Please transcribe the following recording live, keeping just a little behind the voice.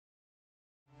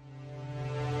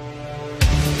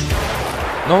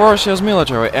Novorosia's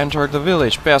military entered the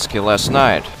village Peski last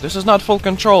night. This is not full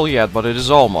control yet, but it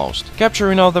is almost.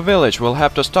 Capturing of the village will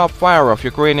have to stop fire of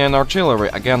Ukrainian artillery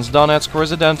against Donetsk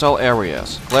residential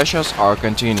areas. Clashes are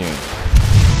continuing.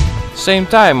 Same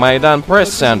time, Maidan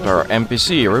Press Center,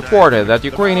 MPC, reported that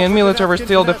Ukrainian military is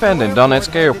still defending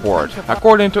Donetsk airport.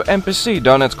 According to MPC,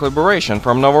 Donetsk liberation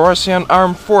from Novorosian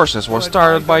armed forces was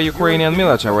started by Ukrainian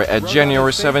military at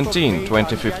January 17,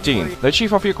 2015. The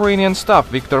chief of Ukrainian staff,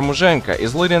 Viktor Mushenko,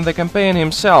 is leading the campaign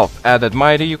himself, added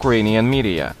mighty Ukrainian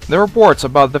media. The reports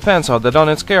about defense of the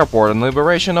Donetsk airport and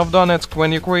liberation of Donetsk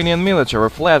when Ukrainian military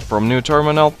fled from new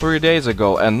terminal 3 days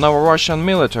ago and Novorosian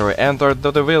military entered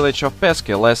the village of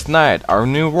Peski last night are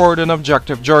new word in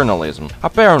objective journalism.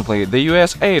 Apparently, the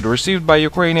US aid received by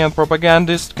Ukrainian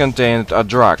propagandists contained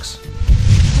drugs.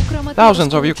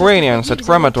 Thousands of Ukrainians at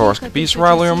Kramatorsk peace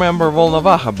rally remember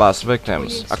Volnovakha bus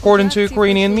victims. According to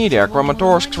Ukrainian media,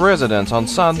 Kramatorsk's residents on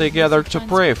Sunday gathered to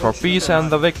pray for peace and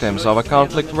the victims of a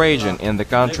conflict raging in the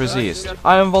country's east.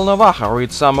 IAmVolnovakha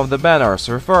reads some of the banners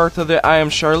refer to the I Am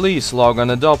Charlie slogan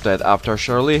adopted after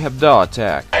Charlie Hebdo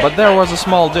attack. But there was a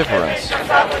small difference.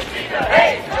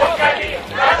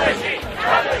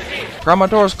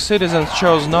 Kramatorsk citizens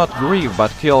chose not grieve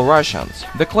but kill Russians.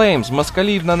 The claims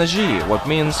 "Moskaliv na noji," what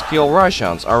means kill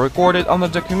Russians, are recorded on the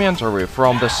documentary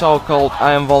from the so-called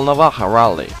IAmVolnovakha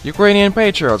rally. Ukrainian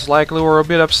patriots likely were a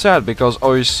bit upset because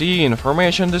OSCE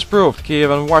information disproved Kiev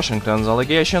and Washington's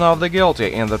allegation of the guilty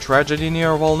in the tragedy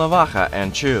near Volnovakha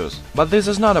and Chus. But this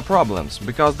is not a problem,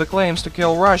 because the claims to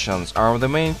kill Russians are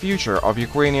the main feature of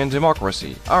Ukrainian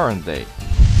democracy, aren't they?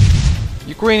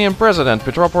 Ukrainian President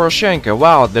Petro Poroshenko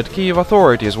vowed that Kiev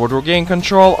authorities would regain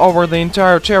control over the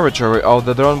entire territory of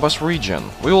the Donbas region.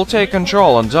 "We will take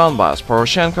control on Donbas,"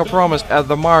 Poroshenko promised at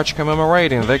the march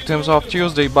commemorating victims of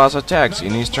Tuesday bus attacks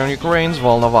in eastern Ukraine's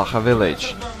Volnovakha village.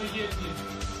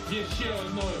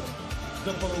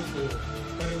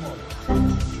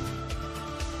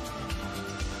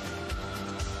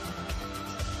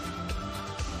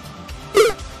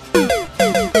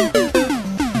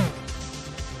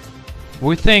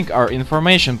 We thank our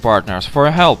information partners for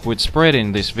help with spreading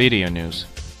this video news.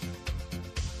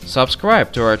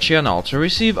 Subscribe to our channel to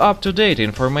receive up-to-date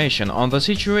information on the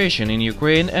situation in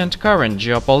Ukraine and current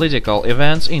geopolitical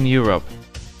events in Europe.